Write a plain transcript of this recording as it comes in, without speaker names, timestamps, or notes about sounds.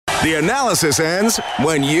The analysis ends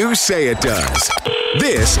when you say it does.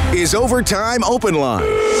 This is Overtime Open Line.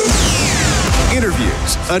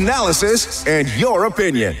 Interviews, analysis, and your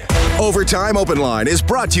opinion. Overtime Open Line is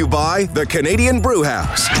brought to you by the Canadian Brew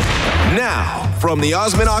House. Now, from the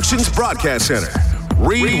Osmond Auctions Broadcast Center,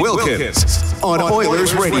 Reed Wilkins on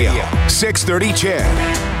Oilers Radio, 630 CHED.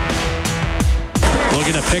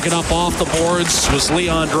 Looking to pick it up off the boards was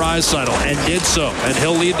Leon Draisaitl, and did so. And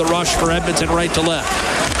he'll lead the rush for Edmonton right to left.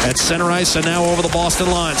 At center ice and now over the Boston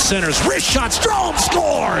line. Centers, wrist shot, Strome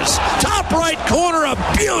scores! Top right corner, a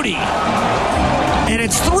beauty! And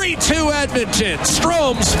it's 3-2 Edmonton.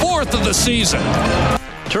 Strome's fourth of the season.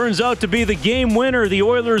 Turns out to be the game winner. The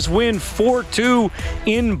Oilers win 4-2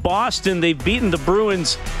 in Boston. They've beaten the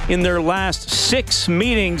Bruins in their last 6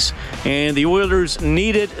 meetings, and the Oilers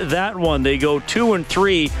needed that one. They go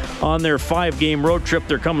 2-3 on their 5-game road trip.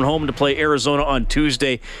 They're coming home to play Arizona on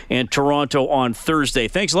Tuesday and Toronto on Thursday.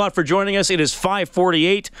 Thanks a lot for joining us. It is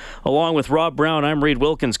 5:48. Along with Rob Brown, I'm Reed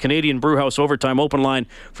Wilkins. Canadian Brewhouse Overtime Open Line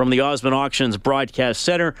from the Osmond Auctions Broadcast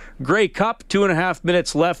Center. Grey Cup, 2.5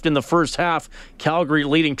 minutes left in the first half. Calgary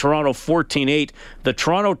leading Toronto 14-8. The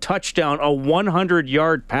Toronto touchdown, a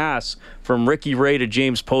 100-yard pass from Ricky Ray to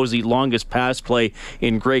James Posey, longest pass play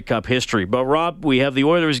in Grey Cup history. But Rob, we have the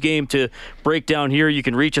Oilers game to break down here. You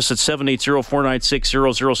can reach us at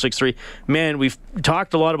 780-496-0063. Man, we've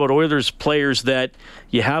talked a lot about Oilers players that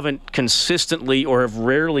you haven't consistently or have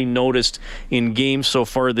rarely noticed in games so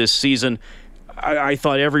far this season. I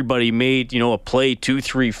thought everybody made, a play 2,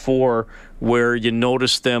 3, 4 where you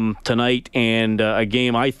noticed them tonight, and a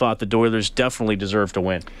game I thought the Oilers definitely deserved to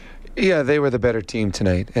win. Yeah, they were the better team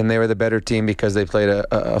tonight, and they were the better team because they played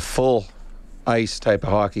a full ice type of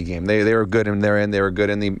hockey game. They were good in their end. They were good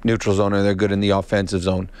in the neutral zone, and they're good in the offensive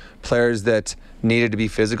zone. Players that needed to be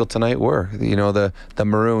physical tonight were, the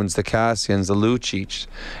Maroons, the Cassians, the Lucic.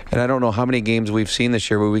 And I don't know how many games we've seen this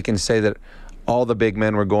year where we can say that all the big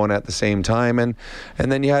men were going at the same time, and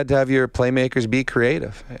then you had to have your playmakers be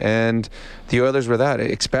creative, and the Oilers were that.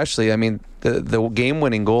 Especially, the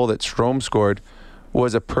game-winning goal that Strome scored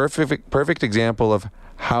was a perfect example of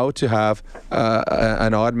how to have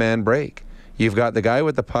an odd man break. You've got the guy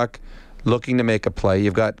with the puck looking to make a play.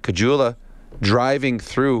 You've got Caggiula driving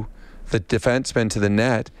through the defenseman to the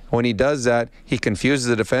net. When he does that, he confuses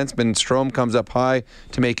the defenseman. Strome comes up high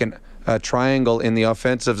to make a triangle in the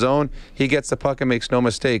offensive zone. He gets the puck and makes no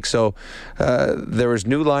mistake. So there was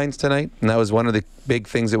new lines tonight, and that was one of the big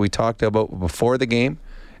things that we talked about before the game.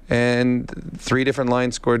 And 3 different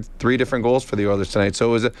lines scored 3 different goals for the Oilers tonight.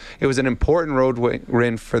 So it was an important road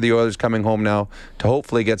win for the Oilers coming home now to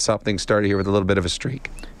hopefully get something started here with a little bit of a streak.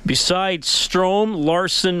 Besides Strome,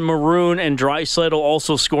 Larson, Maroon, and Draisaitl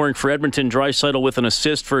also scoring for Edmonton. Draisaitl with an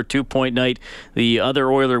assist for a 2-point night. The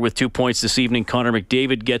other Oiler with 2 points this evening, Connor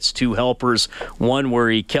McDavid, gets 2 helpers. One where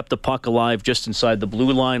he kept the puck alive just inside the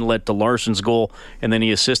blue line, led to Larson's goal, and then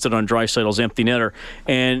he assisted on Draisaitl's empty netter.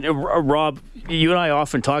 And Rob, you and I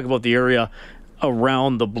often talk about the area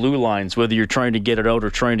around the blue lines, whether you're trying to get it out or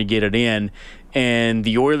trying to get it in. And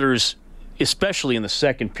the Oilers, especially in the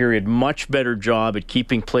second period, much better job at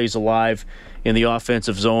keeping plays alive in the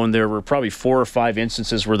offensive zone. There were probably 4 or 5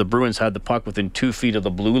 instances where the Bruins had the puck within 2 feet of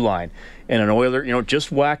the blue line, and an Oiler,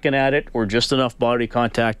 just whacking at it or just enough body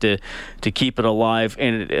contact to keep it alive.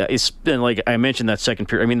 And it's been, like I mentioned, that second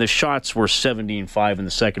period. The shots were 17-5 in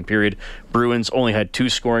the second period. Bruins only had 2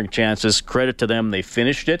 scoring chances. Credit to them, they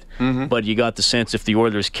finished it. But you got the sense if the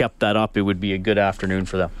Oilers kept that up, it would be a good afternoon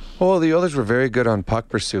for them. Well, the Oilers were very good on puck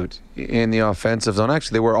pursuit in the offensive zone.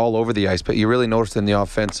 Actually, they were all over the ice, but you really noticed in the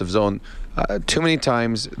offensive zone, too many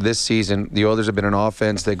times this season, the Oilers have been an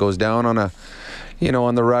offense that goes down on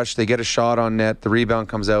on the rush. They get a shot on net, the rebound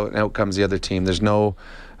comes out, and out comes the other team. There's no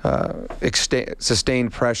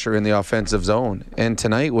sustained pressure in the offensive zone. And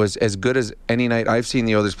tonight was as good as any night I've seen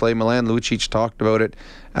the Oilers play. Milan Lucic talked about it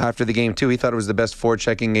after the game, too. He thought it was the best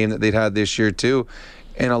forechecking game that they'd had this year, too.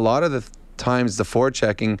 And a lot of the times, the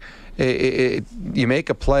forechecking, you make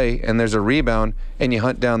a play and there's a rebound and you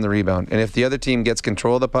hunt down the rebound. And if the other team gets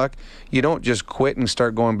control of the puck, you don't just quit and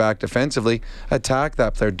start going back defensively. Attack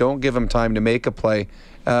that player. Don't give them time to make a play.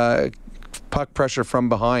 Puck pressure from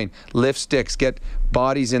behind, lift sticks, get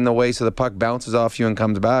bodies in the way so the puck bounces off you and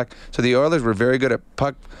comes back. So the Oilers were very good at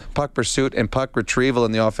puck pursuit and puck retrieval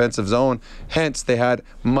in the offensive zone. Hence, they had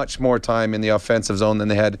much more time in the offensive zone than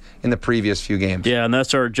they had in the previous few games. Yeah, and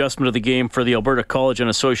that's our adjustment of the game for the Alberta College and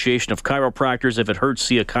Association of Chiropractors. If it hurts,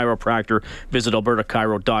 see a chiropractor. Visit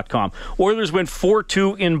albertachiro.com. Oilers win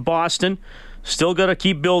 4-2 in Boston. still got to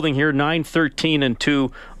keep building here.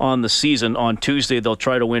 9-13-2 on the season. On Tuesday, they'll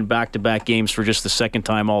try to win back-to-back games for just the second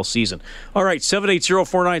time all season. All right,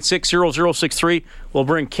 780-496-0063. We'll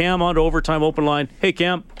bring Cam on to Overtime Open Line. Hey,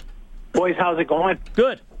 Cam. Boys, how's it going?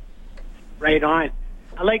 Good. Right on.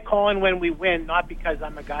 I like calling when we win, not because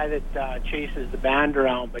I'm a guy that chases the band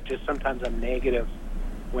around, but just sometimes I'm negative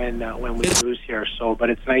when we lose here. So, but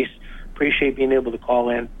it's nice. Appreciate being able to call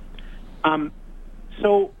in.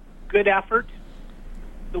 So, good effort.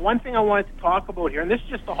 The one thing I wanted to talk about here, and this is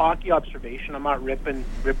just a hockey observation. I'm not ripping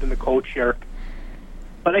the coach here,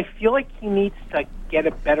 but I feel like he needs to get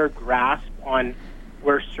a better grasp on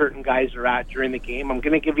where certain guys are at during the game. I'm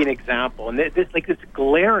going to give you an example, and it's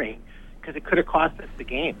glaring because it could have cost us the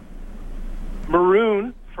game.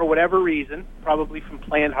 Maroon, for whatever reason, probably from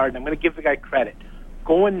playing hard, and I'm going to give the guy credit.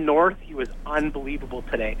 Going north, he was unbelievable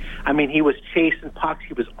today. I mean, he was chasing pucks.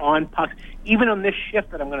 He was on pucks. Even on this shift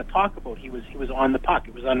that I'm going to talk about, he was on the puck.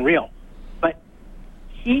 It was unreal. But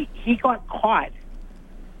he got caught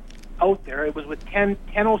out there. It was with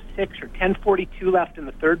 10:06 or 10:42 left in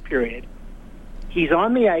the third period. He's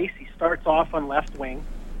on the ice. He starts off on left wing.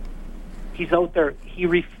 He's out there. He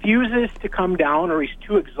refuses to come down, or he's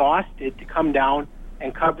too exhausted to come down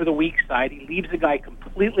and cover the weak side. He leaves the guy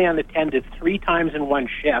completely unattended 3 times in one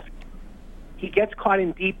shift. He gets caught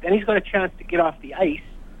in deep. Then he's got a chance to get off the ice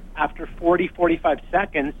after 40, 45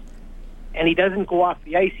 seconds, and he doesn't go off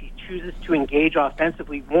the ice. He chooses to engage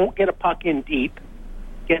offensively, won't get a puck in deep,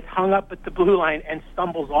 gets hung up at the blue line, and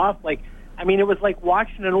stumbles off. It was like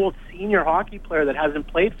watching an old senior hockey player that hasn't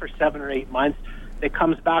played for 7 or 8 months that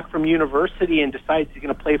comes back from university and decides he's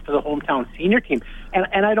going to play for the hometown senior team.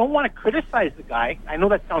 And I don't want to criticize the guy. I know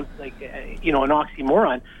that sounds like an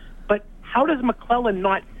oxymoron, but how does McClellan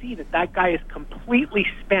not see that guy is completely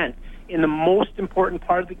spent in the most important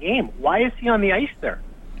part of the game? Why is he on the ice there?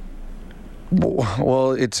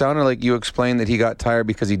 Well, it sounded like you explained that he got tired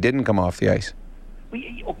because he didn't come off the ice.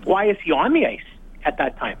 Why is he on the ice at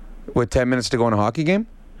that time? With 10 minutes to go in a hockey game?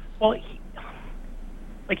 Well,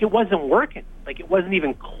 it wasn't working. It wasn't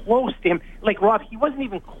even close to him. Rob, he wasn't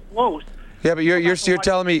even close. Yeah, but you're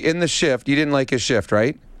telling me in the shift you didn't like his shift,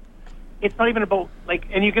 right? It's not even about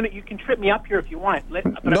and you can trip me up here if you want.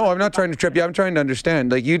 No, I'm not trying to trip you. I'm trying to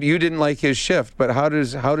understand. You didn't like his shift, but how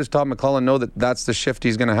does Todd McClellan know that that's the shift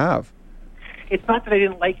he's going to have? It's not that I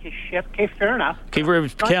didn't like his shift. Okay, fair enough. Okay,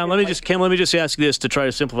 Cam, let me just ask you this to try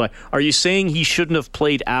to simplify. Are you saying he shouldn't have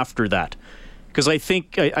played after that? Because I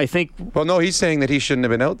think. Well, no, he's saying that he shouldn't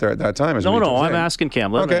have been out there at that time. No, I'm asking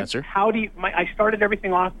Cam. Let him answer. How do you? I started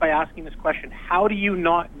everything off by asking this question. How do you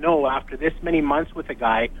not know after this many months with a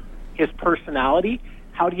guy, his personality?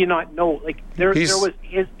 How do you not know? There was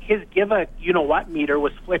his give a meter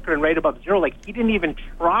was flickering right above 0. He didn't even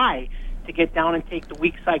try to get down and take the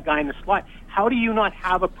weak side guy in the slot. How do you not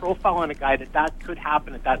have a profile on a guy that could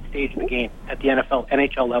happen at that stage of the game at the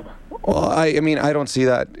NHL level? Well, I don't see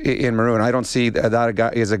that in Maroon. I don't see that a guy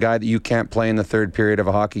is a guy that you can't play in the third period of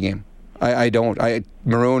a hockey game. I don't.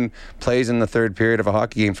 Maroon plays in the third period of a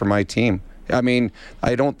hockey game for my team. I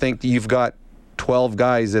don't think that you've got 12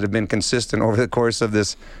 guys that have been consistent over the course of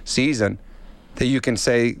this season that you can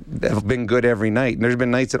say have been good every night. And there's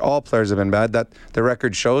been nights that all players have been bad. That the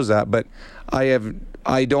record shows that. But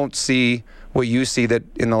I don't see what you see, that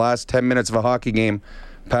in the last 10 minutes of a hockey game,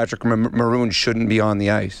 Patrick Maroon shouldn't be on the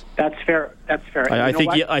ice. That's fair. I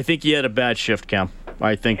think he had a bad shift, Cam.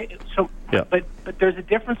 I think. So, yeah. But there's a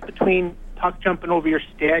difference between puck jumping over your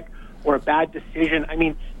stick or a bad decision.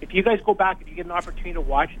 If you guys go back, if you get an opportunity to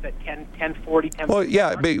watch that 10:40, 10. Well,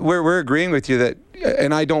 yeah, but we're agreeing with you that,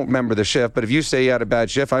 and I don't remember the shift, but if you say you had a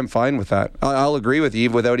bad shift, I'm fine with that. I'll agree with you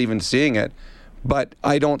without even seeing it. But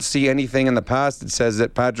I don't see anything in the past that says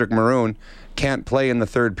that Patrick Maroon can't play in the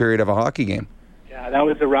third period of a hockey game. Yeah, that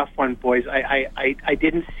was a rough one, boys. I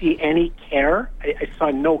didn't see any care. I saw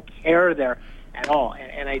no care there at all.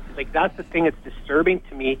 And that's the thing that's disturbing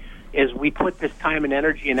to me, is we put this time and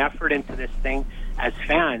energy and effort into this thing as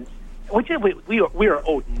fans, which we are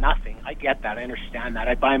owed nothing. I get that. I understand that.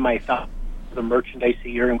 I buy myself the merchandise a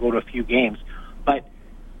year and go to a few games. But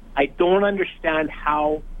I don't understand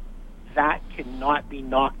how that cannot be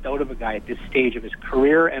knocked out of a guy at this stage of his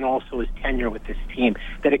career and also his tenure with this team,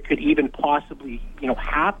 that it could even possibly,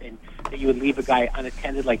 happen that you would leave a guy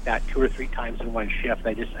unattended like that 2 or 3 times in one shift.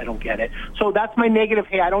 I don't get it. So that's my negative.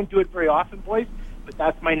 Hey, I don't do it very often, boys, but But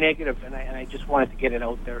that's my negative, and I just wanted to get it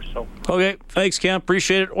out there. So okay, thanks, Cam.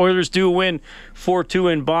 Appreciate it. Oilers do win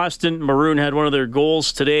 4-2 in Boston. Maroon had one of their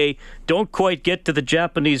goals today. Don't quite get to the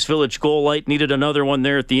Japanese Village goal light. Needed another one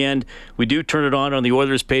there at the end. We do turn it on the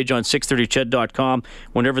Oilers page on 630ched.com.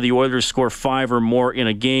 Whenever the Oilers score 5 or more in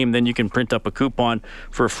a game, then you can print up a coupon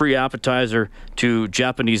for a free appetizer to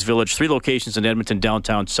Japanese Village. 3 locations in Edmonton,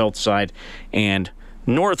 downtown, south side, and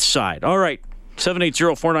north side. All right.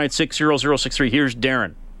 780-496-0063. Here's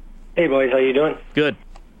Darren. Hey, boys. How you doing? Good.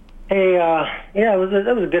 Hey, that was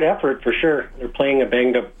a good effort for sure. They're playing a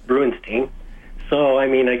banged-up Bruins team. So, I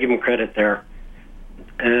mean, I give them credit there.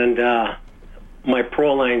 And my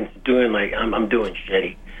pro line's doing I'm doing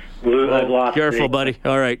shitty. I've lost. Careful, today. buddy.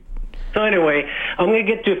 All right. So, anyway, I'm going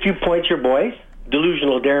to get to a few points here, boys.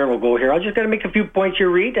 Delusional Darren will go here. I just got to make a few points here,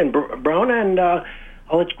 Reed and Brown, and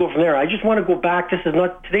I'll let you go from there. I just want to go back.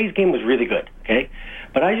 Today's game was really good, okay?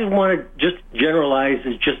 But I just want to just generalize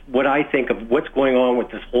is just what I think of what's going on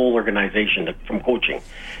with this whole organization from coaching.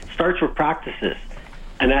 It starts with practices.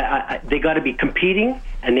 And they got to be competing,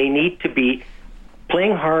 and they need to be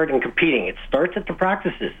playing hard and competing. It starts at the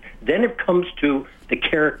practices. Then it comes to the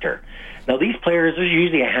character. Now, these players, there's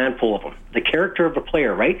usually a handful of them. The character of the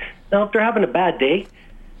player, right? Now, if they're having a bad day,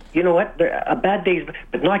 you know what? A bad day,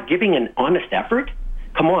 but not giving an honest effort.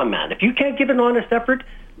 Come on, man. If you can't give an honest effort,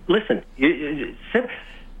 listen.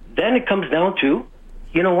 Then it comes down to,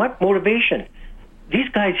 you know what? Motivation. These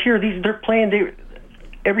guys here, they're playing.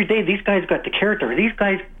 Every day, these guys got the character. These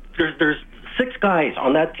guys, there's 6 guys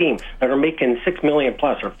on that team that are making $6 million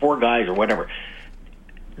plus, or 4 guys, or whatever.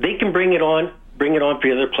 They can bring it on for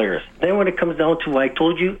the other players. Then when it comes down to, I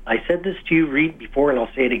told you, I said this to you, Reed, before, and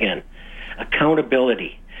I'll say it again: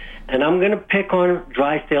 accountability. And I'm going to pick on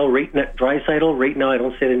Draisaitl right now. I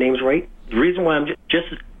don't say the names right. The reason why I'm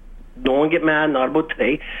just no one get mad, not about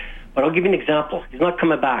today, but I'll give you an example. He's not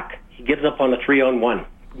coming back. He gives up on a 3-on-1.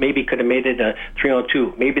 Maybe could have made it a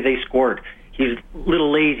 3-on-2. Maybe they scored. He's a little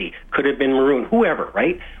lazy. Could have been Maroon. Whoever,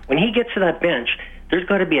 right? When he gets to that bench, there's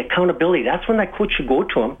got to be accountability. That's when that coach should go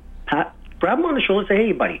to him, grab him on the shoulder, and say,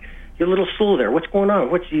 "Hey, buddy, you're a little slow there. What's going on?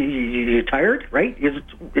 You tired, right? Is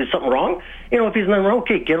something wrong? You know, if he's not wrong,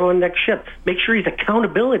 okay, get on the next shift. Make sure he's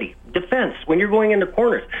accountability. Defense, when you're going in the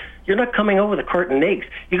corners, you're not coming out with a carton of eggs.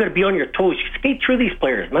 You got to be on your toes. You skate through these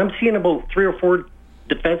players. And I'm seeing about 3 or 4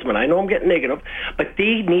 defensemen. I know I'm getting negative, but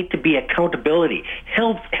they need to be accountability.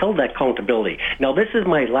 Held that accountability. Now, this is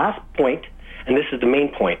my last point, and this is the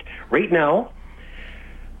main point. Right now,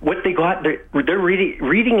 what they got, they're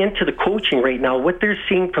reading into the coaching right now. What they're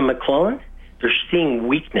seeing from McLellan, they're seeing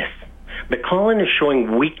weakness. McLellan is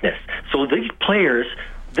showing weakness. So these players,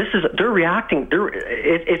 they're reacting.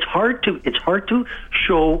 It's hard to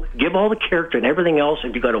give all the character and everything else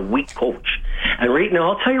if you got a weak coach. And right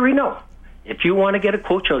now, I'll tell you right now, if you want to get a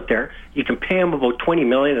coach out there, you can pay him about $20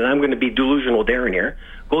 million. And I'm going to be delusional Darren here.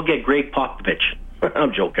 Go get Greg Popovich.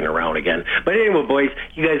 I'm joking around again. But anyway, boys,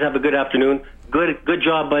 you guys have a good afternoon. Good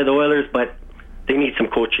job by the Oilers, but they need some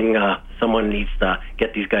coaching. Someone needs to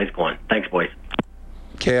get these guys going. Thanks, boys.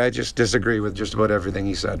 Okay, I just disagree with just about everything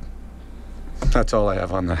he said. That's all I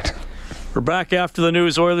have on that. We're back after the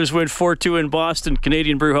news. Oilers win 4-2 in Boston.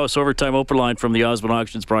 Canadian Brewhouse overtime open line from the Osmond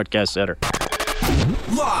Auctions Broadcast Center.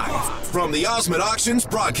 Live from the Osmond Auctions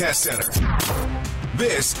Broadcast Center.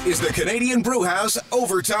 This is the Canadian Brewhouse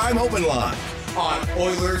Overtime Open Line on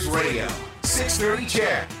Oilers Radio. 630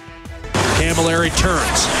 CHED. Camilleri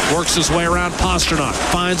turns, works his way around Pastrnak,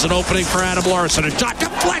 finds an opening for Adam Larsson. A shot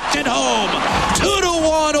deflected home.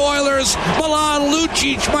 2-1 Oilers. Milan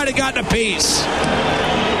Lucic might have gotten a piece.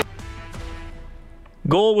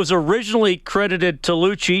 Goal was originally credited to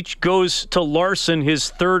Lucic, goes to Larsson,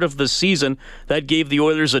 his 3rd of the season. That gave the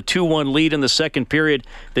Oilers a 2-1 lead in the second period.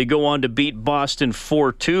 They go on to beat Boston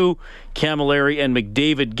 4-2. Camilleri and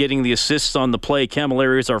McDavid getting the assists on the play.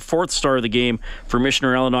 Camilleri is our 4th star of the game for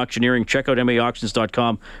Michener Allen Auctioneering. Check out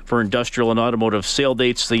MAauctions.com for industrial and automotive sale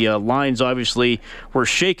dates. The lines obviously were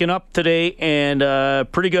shaken up today, and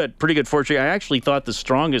pretty good. Fortunately, I actually thought the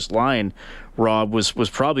strongest line, Rob, was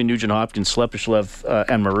probably Nugent Hopkins, Slepyshev,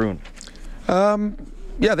 and Maroon.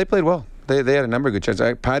 Yeah, they played well. They had a number of good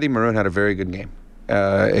chances. Patty Maroon had a very good game,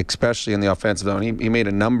 especially in the offensive zone. He made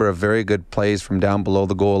a number of very good plays from down below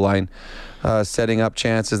the goal line, setting up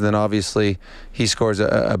chances. Then obviously he scores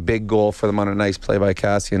a big goal for them on a nice play by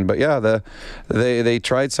Kassian. But yeah, they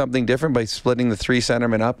tried something different by splitting the 3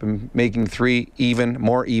 centermen up and making 3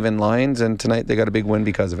 more even lines. And tonight they got a big win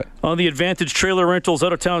because of it. On the Advantage Trailer Rentals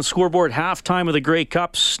out-of-town scoreboard, halftime of the Grey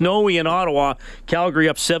Cup, snowy in Ottawa. Calgary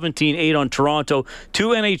up 17-8 on Toronto. 2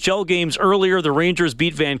 NHL games earlier, the Rangers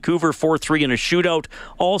beat Vancouver 4-3 in a shootout. shootout.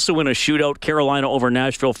 Also in a shootout, Carolina over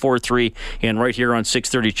Nashville 4-3. And right here on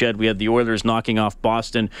 630 CHED, we had the Oilers knocking off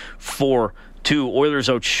Boston 4-2. Oilers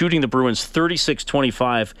out shooting the Bruins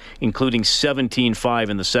 36-25, including 17-5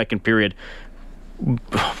 in the second period.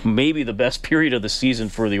 Maybe the best period of the season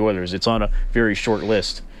for the Oilers. It's on a very short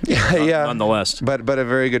list. Yeah. Nonetheless. But a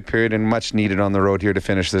very good period and much needed on the road here to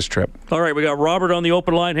finish this trip. All right, we got Robert on the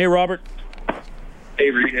open line. Hey, Robert.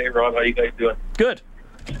 Hey, Reed. Hey, Rob. How you guys doing? Good.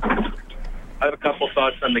 I have a couple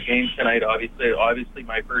thoughts on the game tonight. Obviously,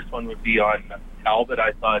 my first one would be on Talbot.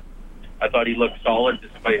 I thought he looked solid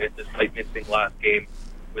despite missing last game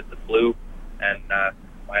with the flu. And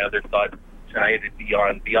my other thought tonight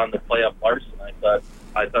would be on the play of Larson.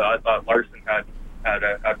 I thought Larson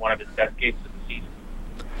had one of his best games of the season.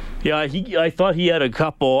 Yeah, I thought he had a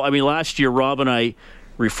couple. I mean, last year Rob and I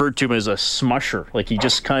referred to him as a smusher. Like, he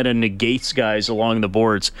just kind of negates guys along the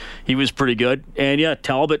boards. He was pretty good. And yeah,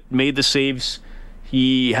 Talbot made the saves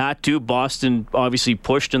he had to. Boston obviously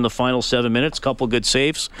pushed in the final 7 minutes. Couple good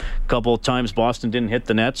saves. Couple of times Boston didn't hit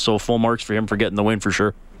the net, so full marks for him for getting the win for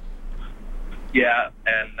sure. Yeah,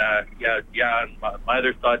 and And my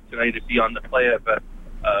other thought tonight would be on the play of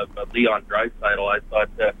Leon Draisaitl.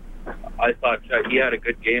 I thought he had a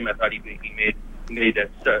good game. I thought he made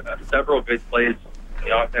several good plays in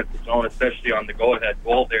the offensive zone, especially on the go-ahead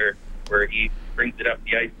goal there, where he brings it up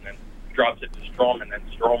the ice and then drops it to Strome, and then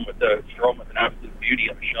Strome with an absolute beauty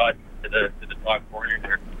of a shot to the top corner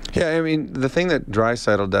there. Yeah, I mean, the thing that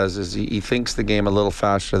Draisaitl does is he thinks the game a little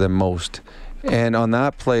faster than most. And on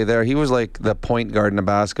that play there, he was like the point guard in a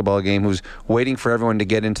basketball game who's waiting for everyone to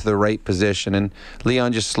get into the right position. And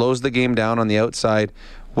Leon just slows the game down on the outside,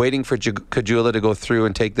 waiting for Caggiula to go through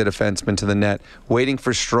and take the defenseman to the net, waiting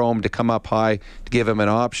for Strome to come up high to give him an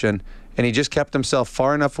option. And he just kept himself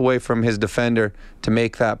far enough away from his defender to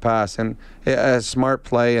make that pass. And a smart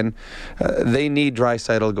play. And they need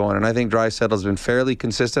Draisaitl going. And I think Draisaitl's been fairly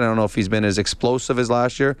consistent. I don't know if he's been as explosive as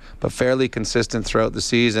last year, but fairly consistent throughout the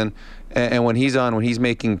season. And when he's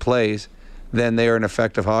making plays, then they are an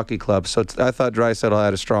effective hockey club. So I thought Draisaitl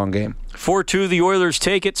had a strong game. 4-2, the Oilers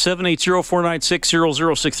take it.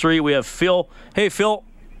 780-496-0063. We have Phil. Hey, Phil.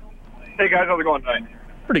 Hey, guys. How's it going tonight?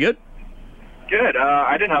 Pretty good. Good.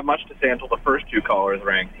 I didn't have much to say until the first two callers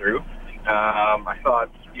rang through. I thought,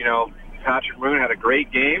 Patrick Maroon had a great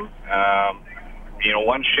game.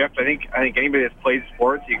 One shift. I think anybody that's played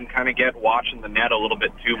sports, you can kind of get watching the net a little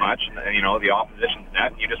bit too much, and the opposition's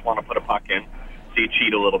net, and you just want to put a puck in, so you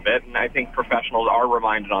cheat a little bit. And I think professionals are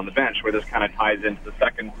reminded on the bench, where this kind of ties into the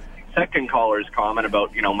second caller's comment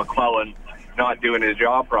about McClellan not doing his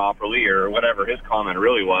job properly, or whatever his comment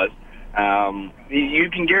really was. You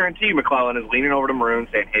can guarantee McClellan is leaning over to Maroon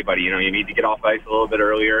saying, "Hey, buddy, you need to get off ice a little bit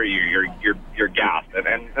earlier. You're gassed,"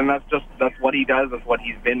 and that's what he does. That's what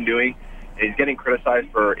he's been doing. And he's getting criticized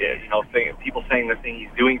for people saying that he's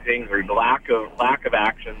doing things, or the lack of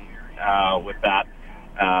action with that.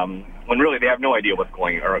 When really they have no idea what's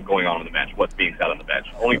going on the bench, what's being said on the bench.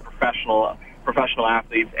 Only professional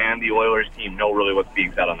athletes and the Oilers team know really what's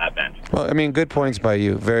being said on that bench. Well, I mean, good points by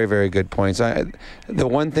you. Very, very good points. The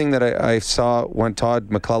one thing that I saw when Todd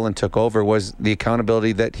McClellan took over was the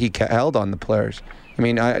accountability that he held on the players. I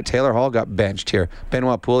mean, Taylor Hall got benched here.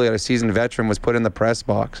 Benoit Pouliot, a seasoned veteran, was put in the press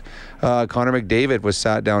box. Connor McDavid was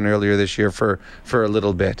sat down earlier this year for a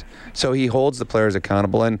little bit. So he holds the players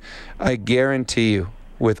accountable. And I guarantee you,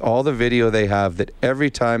 with all the video they have, that every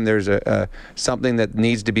time there's something that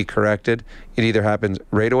needs to be corrected, it either happens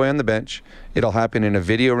right away on the bench, it'll happen in a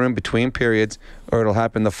video room between periods, or it'll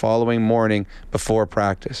happen the following morning before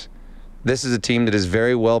practice. This is a team that is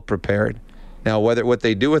very well prepared. Now, what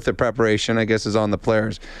they do with the preparation, I guess, is on the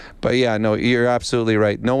players. But yeah, no, you're absolutely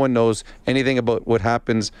right. No one knows anything about what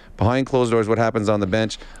happens behind closed doors, what happens on the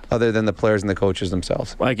bench, other than the players and the coaches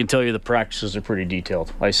themselves. I can tell you the practices are pretty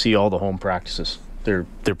detailed. I see all the home practices. They're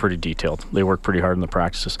pretty detailed. They work pretty hard in the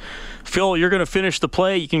practices. Phil, you're going to finish the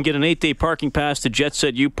play. You can get an 8-day parking pass to Jet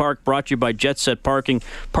Set U Park, brought to you by Jet Set Parking.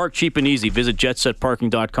 Park cheap and easy. Visit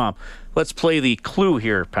jetsetparking.com. Let's play the clue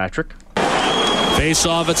here, Patrick. Face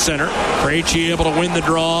off at center. Krejci able to win the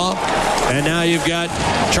draw. And now you've got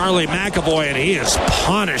Charlie McAvoy, and he is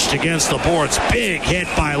punished against the boards. Big hit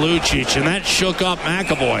by Lucic, and that shook up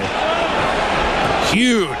McAvoy.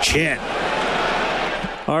 Huge hit.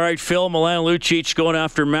 All right, Phil, Milan Lucic going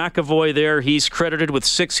after McAvoy there. He's credited with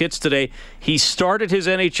 6 hits today. He started his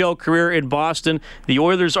NHL career in Boston. The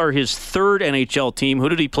Oilers are his third NHL team. Who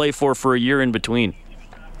did he play for a year in between?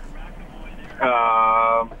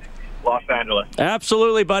 Los Angeles.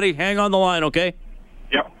 Absolutely, buddy. Hang on the line, okay?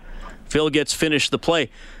 Yep. Phil gets finished the play.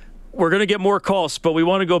 We're going to get more calls, but we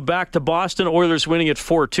want to go back to Boston. Oilers winning at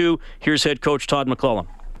 4-2. Here's head coach Todd McLellan.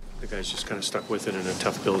 The guys just kind of stuck with it in a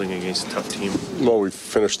tough building against a tough team. Well, we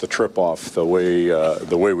finished the trip off the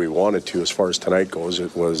way we wanted to. As far as tonight goes,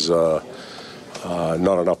 it was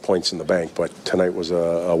not enough points in the bank, but tonight was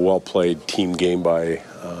a well-played team game by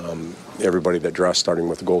everybody that dressed, starting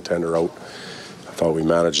with the goaltender out. I thought we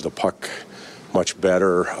managed the puck much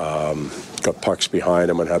better, got pucks behind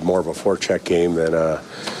him and had more of a forecheck game than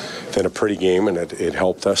a pretty game, and it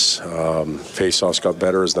helped us. Face-offs got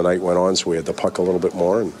better as the night went on, so we had the puck a little bit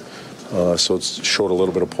more, and so it showed a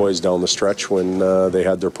little bit of poise down the stretch when they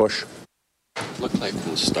had their push. It looked like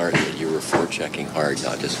from the start that you were forechecking hard,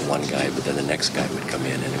 not just one guy, but then the next guy would come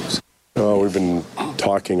in, and it was... We've been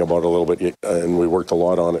talking about it a little bit, and we worked a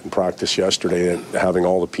lot on it in practice yesterday, and having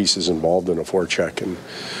all the pieces involved in a forecheck. And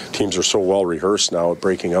teams are so well rehearsed now at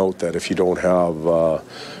breaking out that if you don't have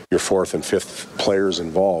your fourth and fifth players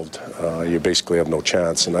involved, you basically have no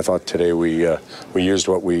chance. And I thought today we used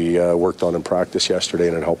what we worked on in practice yesterday,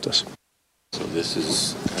 and it helped us. So this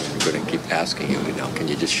is, I'm going to keep asking you now, can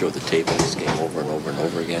you just show the tape of this game over and over and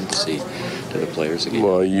over again to see to the players again?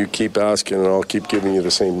 Well, you keep asking and I'll keep giving you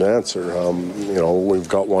the same answer. We've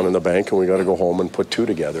got one in the bank and we got to go home and put two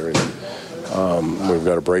together. And we've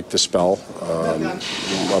got to break the spell.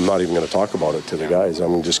 I'm not even going to talk about it to the guys.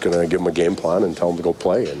 I'm just going to give them a game plan and tell them to go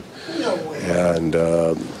play. And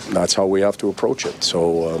that's how we have to approach it.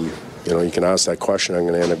 So, you can ask that question. I'm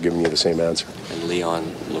going to end up giving you the same answer. And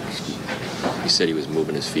Leon looked... He said he was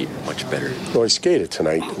moving his feet much better. Well, he skated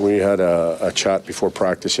tonight. We had a chat before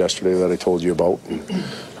practice yesterday that I told you about. And,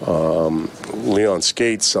 Leon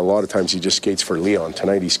skates. A lot of times he just skates for Leon.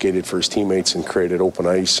 Tonight he skated for his teammates and created open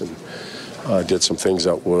ice and did some things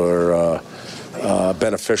that were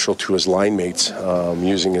beneficial to his line mates,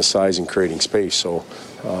 using his size and creating space. So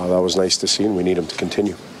that was nice to see, and we need him to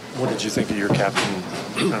continue. What did you think of your captain?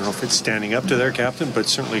 I don't know if it's standing up to their captain, but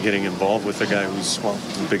certainly getting involved with the guy who's,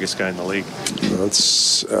 the biggest guy in the league.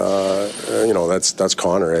 That's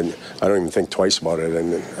Connor, and I don't even think twice about it.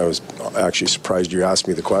 And I was actually surprised you asked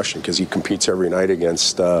me the question, because he competes every night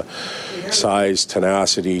against size,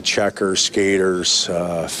 tenacity, checkers, skaters,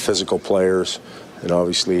 physical players. And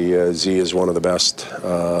obviously Z is one of the best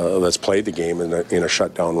that's played the game in a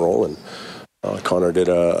shutdown role, and Connor did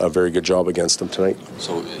a very good job against him tonight.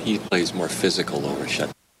 So he plays more physical over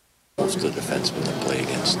shut. Most of the defensemen that play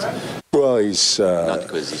against. Well, he's not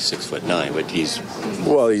because he's 6'9", but he's.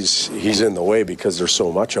 Well, he's in the way because there's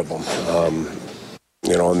so much of him.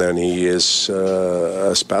 And then he is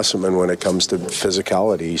a specimen when it comes to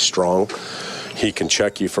physicality. He's strong. He can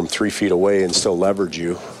check you from 3 feet away and still leverage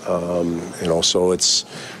you. So it's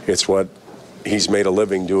what he's made a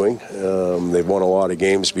living doing. They've won a lot of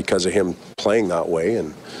games because of him playing that way,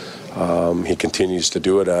 and he continues to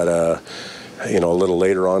do it at a little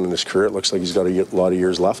later on in his career. It looks like he's got a lot of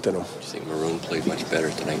years left in him. Do you think Maroon played much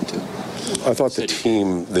better tonight too? I thought the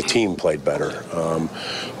team played better.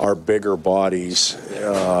 Our bigger bodies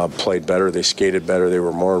played better. They skated better. They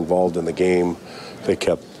were more involved in the game. They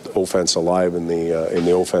kept offense alive in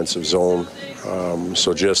the offensive zone.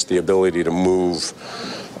 So just the ability to move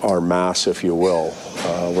our mass, if you will,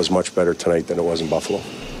 was much better tonight than it was in Buffalo.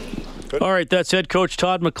 Good. All right, that's head coach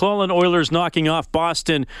Todd McLellan. Oilers knocking off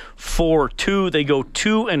Boston 4-2. They go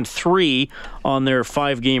 2-3 on their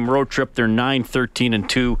 5-game road trip. They're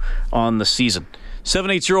 9-13-2 on the season.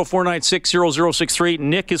 780-496-0063.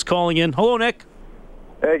 Nick is calling in. Hello, Nick.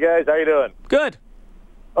 Hey, guys. How you doing? Good.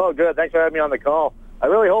 Oh, good. Thanks for having me on the call. I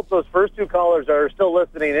really hope those first two callers are still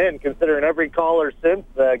listening in, considering every caller since,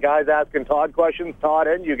 guys asking Todd questions, Todd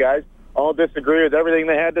and you guys, all disagree with everything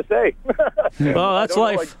they had to say. Well, that's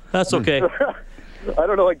life. That's okay. I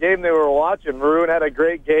don't know what game they were watching. Maroon had a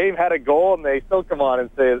great game, had a goal, and they still come on and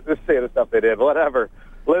say the stuff they did. Whatever.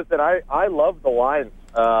 Listen, I love the line.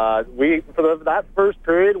 That first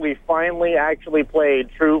period, we finally actually played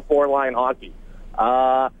true four-line hockey.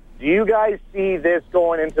 Do you guys see this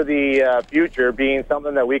going into the future being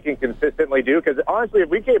something that we can consistently do? Because honestly, if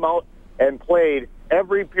we came out and played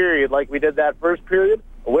every period like we did that first period,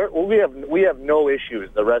 we have no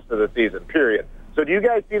issues the rest of the season, period. So do you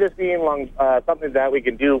guys see this being something that we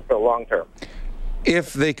can do for the long term?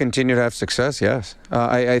 If they continue to have success, yes.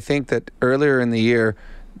 I think that earlier in the year,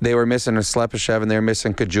 they were missing a Slepyshev and they were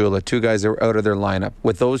missing Kajula, two guys that were out of their lineup.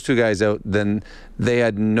 With those two guys out, then they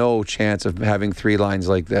had no chance of having three lines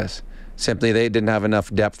like this. Simply, they didn't have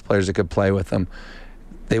enough depth players that could play with them.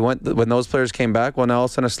 when those players came back, well, now all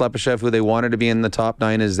of a sudden Slepyshev, who they wanted to be in the top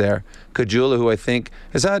 9, is there. Kajula, who I think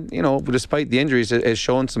has had, despite the injuries, has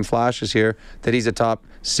shown some flashes here that he's a top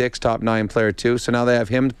 6, top 9 player too. So now they have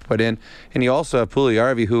him put in. And you also have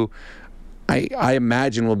Puljujarvi, who I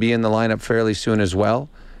imagine will be in the lineup fairly soon as well.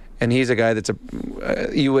 And he's a guy that's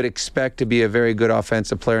you would expect to be a very good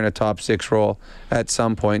offensive player in a top 6 role at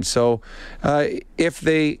some point. So if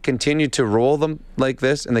they continue to roll them like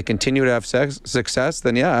this and they continue to have success,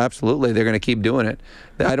 then yeah, absolutely, they're going to keep doing it.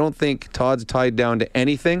 I don't think Todd's tied down to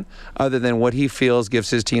anything other than what he feels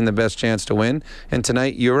gives his team the best chance to win. And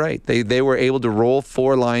tonight, you're right. They were able to roll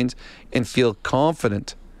 4 lines and feel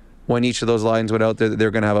confident when each of those lines went out there,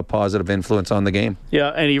 they're going to have a positive influence on the game. Yeah,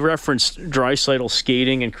 and he referenced Draisaitl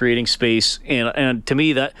skating and creating space, and to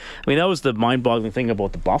me that was the mind-boggling thing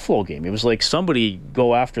about the Buffalo game. It was like somebody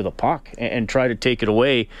go after the puck and try to take it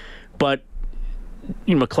away, but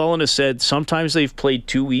McClellan has said sometimes they've played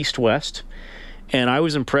too east-west, and I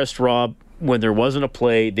was impressed, Rob, when there wasn't a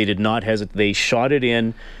play, they did not hesitate. They shot it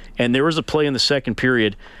in, and there was a play in the second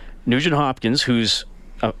period. Nugent Hopkins, who's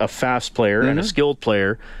a fast player and a skilled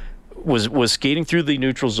player, was skating through the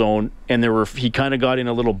neutral zone, and he kind of got in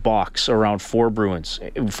a little box around 4 Bruins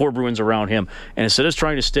around him, and instead of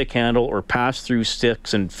trying to stick handle or pass through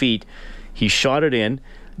sticks and feet, he shot it in.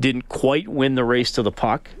 Didn't quite win the race to the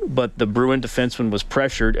puck, but the Bruin defenseman was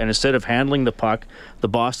pressured, and instead of handling the puck, the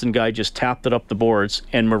Boston guy just tapped it up the boards,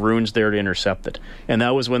 and Maroon's there to intercept it. And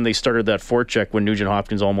that was when they started that forecheck when Nugent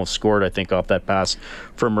Hopkins almost scored, I think, off that pass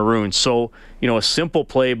from Maroon. So, a simple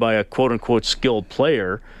play by a quote-unquote skilled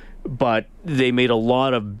player, but they made a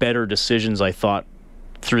lot of better decisions, I thought,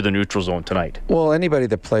 through the neutral zone tonight. Well, anybody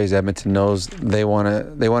that plays Edmonton knows they want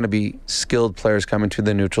to be skilled players coming to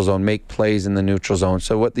the neutral zone, make plays in the neutral zone.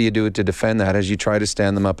 So what do you do to defend that is you try to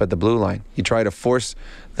stand them up at the blue line. You try to force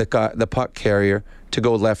the puck carrier to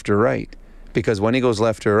go left or right, because when he goes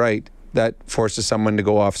left or right, that forces someone to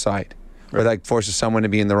go offside, or that forces someone to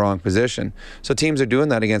be in the wrong position. So teams are doing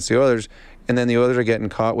that against the Oilers, and then the Oilers are getting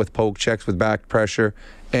caught with poke checks, with back pressure,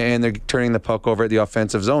 and they're turning the puck over at the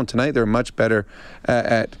offensive zone. Tonight, they're much better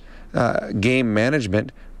at game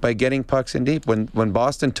management by getting pucks in deep. When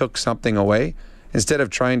Boston took something away, instead of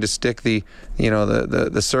trying to stick the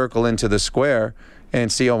circle into the square and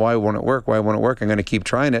see, why won't it work? I'm going to keep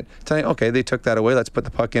trying it. Tonight, okay, they took that away. Let's put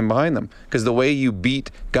the puck in behind them. Because the way you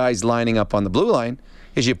beat guys lining up on the blue line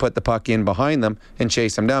is you put the puck in behind them and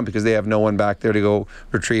chase them down, because they have no one back there to go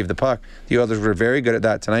retrieve the puck. The others were very good at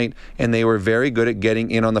that tonight, and they were very good at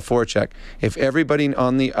getting in on the forecheck. If everybody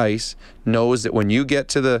on the ice knows that when you get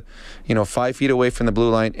to the 5 feet away from the blue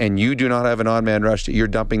line and you do not have an odd man rush that you're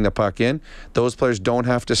dumping the puck in, those players don't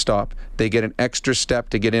have to stop. They get an extra step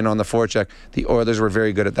to get in on the forecheck. The Oilers were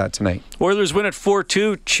very good at that tonight. Oilers win at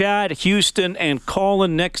 4-2. Chad, Houston, and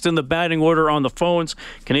Colin next in the batting order on the phones.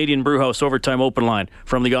 Canadian Brewhouse Overtime Open Line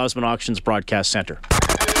from the Osmond Auctions Broadcast Center.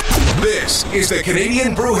 This is the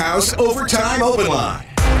Canadian Brewhouse Overtime Open Line.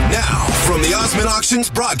 Now, from the Osmond Auctions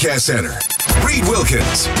Broadcast Center, Reed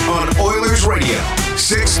Wilkins on Oilers Radio,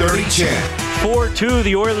 630 CHED. 4-2,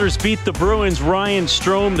 the Oilers beat the Bruins. Ryan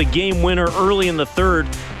Strome, the game winner early in the third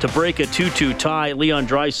to break a 2-2 tie. Leon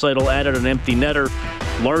Draisaitl added an empty netter.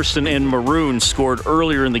 Larson and Maroon scored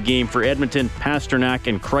earlier in the game for Edmonton. Pasternak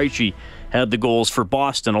and Krejci had the goals for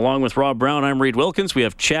Boston. Along with Rob Brown, I'm Reed Wilkins. We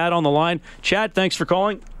have Chad on the line. Chad, thanks for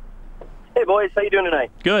calling. Hey, boys. How you doing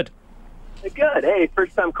tonight? Good. Good. Hey,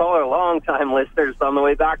 first-time caller, long-time listeners on the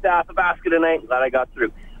way back to Athabasca tonight. Glad I got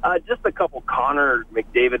through. Just a couple Connor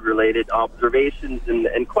McDavid-related observations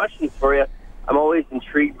and questions for you. I'm always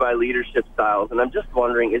intrigued by leadership styles, and I'm just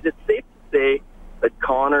wondering, is it safe to say that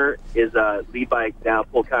Connor is a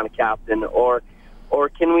lead-by-example kind of captain, or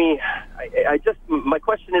can we... my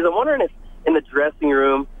question is, I'm wondering if in the dressing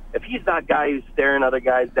room, if he's that guy who's staring other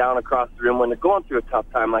guys down across the room when they're going through a tough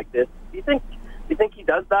time like this, do you think he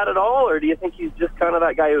does that at all, or do you think he's just kind of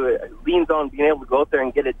that guy who leans on being able to go out there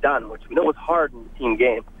and get it done, which we know is hard in the team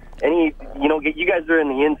game? You guys are in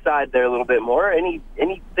the inside there a little bit more.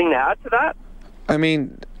 Anything to add to that? I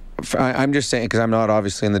mean, I'm just saying, because I'm not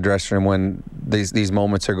obviously in the dressing room when these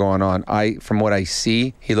moments are going on. From what I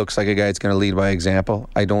see, he looks like a guy that's going to lead by example.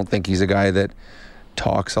 I don't think he's a guy that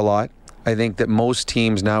talks a lot. I think that most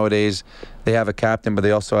teams nowadays, they have a captain, but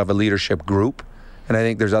they also have a leadership group. And I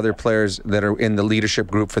think there's other players that are in the leadership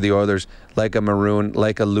group for the Oilers, like a Maroon,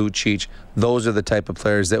 like a Lucic. Those are the type of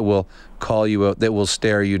players that will call you out, that will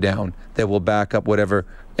stare you down, that will back up whatever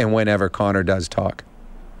and whenever Connor does talk.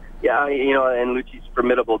 Yeah, and Lucic's a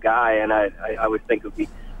formidable guy, and I would think it would be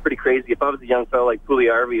pretty crazy if I was a young fellow like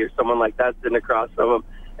Puljujarvi or someone like that sitting across from him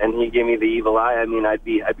and he gave me the evil eye, I mean, I'd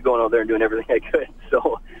be going out there and doing everything I could.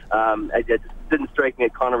 So it just didn't strike me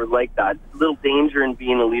that Connor was like that. A little danger in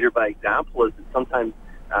being a leader by example is that sometimes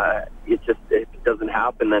if it doesn't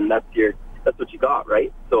happen, then that's what you got,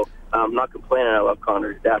 right? So I'm not complaining. I love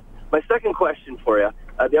Connor to death. My second question for you,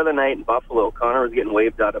 the other night in Buffalo, Connor was getting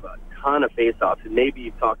waved out of a ton of face-offs, and maybe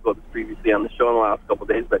you've talked about this previously on the show in the last couple of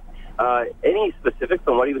days, but any specifics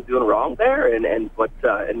on what he was doing wrong there and what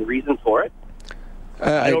and the reason for it?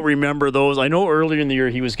 I don't remember those. I know earlier in the year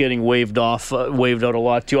he was getting waved out a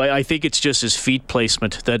lot too. I think it's just his feet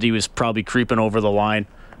placement that he was probably creeping over the line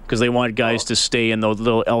because they want guys to stay in those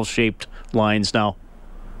little L-shaped lines now.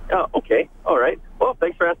 Oh, okay. All right. Well,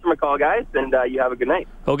 thanks for answering my call, guys, and you have a good night.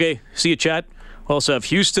 Okay. See you, Chad. We also have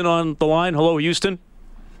Houston on the line. Hello, Houston.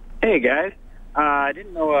 Hey, guys. I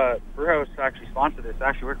didn't know Brewhouse actually sponsored this. I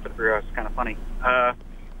actually work for the Brewhouse. It's kind of funny.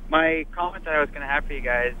 My comment that I was going to have for you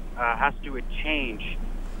guys has to do with change.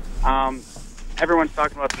 Everyone's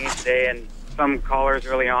talking about the game today, and some callers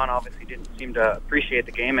early on obviously didn't seem to appreciate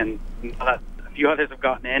the game, and a few others have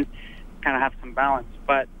gotten in, kind of have some balance.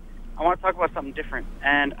 But I want to talk about something different.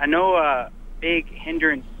 And I know a big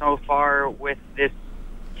hindrance so far with this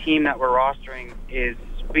team that we're rostering is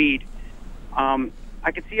speed.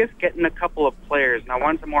 I could see us getting a couple of players. Now,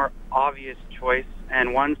 one's a more obvious choice,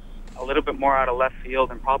 and one's a little bit more out of left field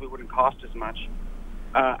and probably wouldn't cost as much.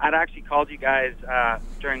 I'd actually called you guys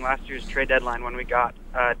during last year's trade deadline when we got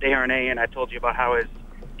Desharnais, and I told you about how his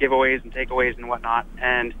giveaways and takeaways and whatnot.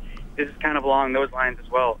 And this is kind of along those lines as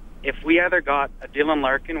well. If we either got a Dylan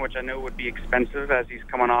Larkin, which I know would be expensive as he's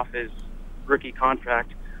coming off his rookie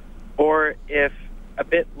contract, or if a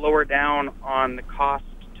bit lower down on the cost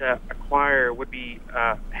to acquire would be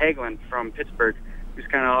Hagelin from Pittsburgh, who's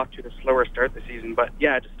kind of off to a slower start this season. But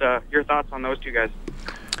yeah, just your thoughts on those two guys.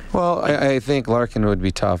 Well, I think Larkin would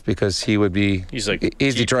be tough because he's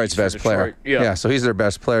Detroit's best player. Yeah, so he's their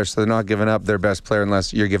best player. So they're not giving up their best player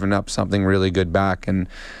unless you're giving up something really good back. And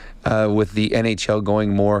with the NHL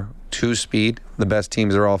going more to speed, the best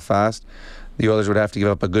teams are all fast. The Oilers would have to give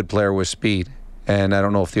up a good player with speed. And I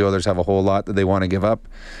don't know if the Oilers have a whole lot that they want to give up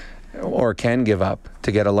or can give up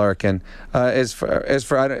to get a Larkin. As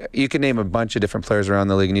for you can name a bunch of different players around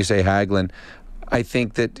the league, and you say Hagelin. I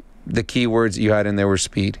think that the key words you had in there were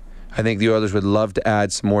speed. I think the Oilers would love to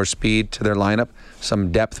add some more speed to their lineup,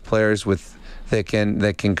 some depth players that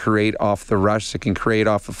can create off the rush, that can create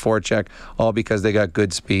off the forecheck, all because they got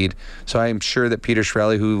good speed. So I am sure that Peter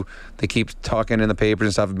Chiarelli, who they keep talking in the papers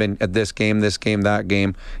and stuff, have been at this game, that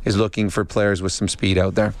game, is looking for players with some speed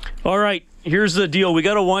out there. All right. Here's the deal. We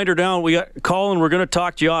got to wind her down. We got Colin. We're going to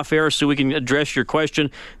talk to you off air so we can address your question.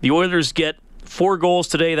 The Oilers get 4 goals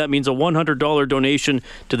today. That means a $100 donation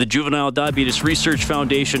to the Juvenile Diabetes Research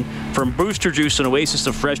Foundation. From Booster Juice, an oasis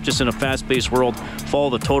of freshness in a fast-paced world. Follow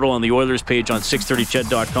the total on the Oilers page on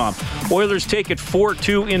 630ched.com. Oilers take it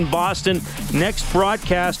 4-2 in Boston. Next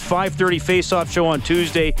broadcast, 5:30 face-off show on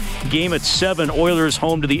Tuesday. Game at 7. Oilers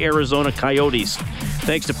home to the Arizona Coyotes.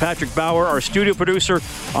 Thanks to Patrick Bauer, our studio producer.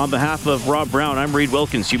 On behalf of Rob Brown, I'm Reed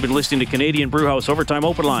Wilkins. You've been listening to Canadian Brewhouse Overtime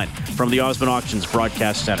Open Line from the Osmond Auctions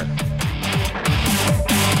Broadcast Center.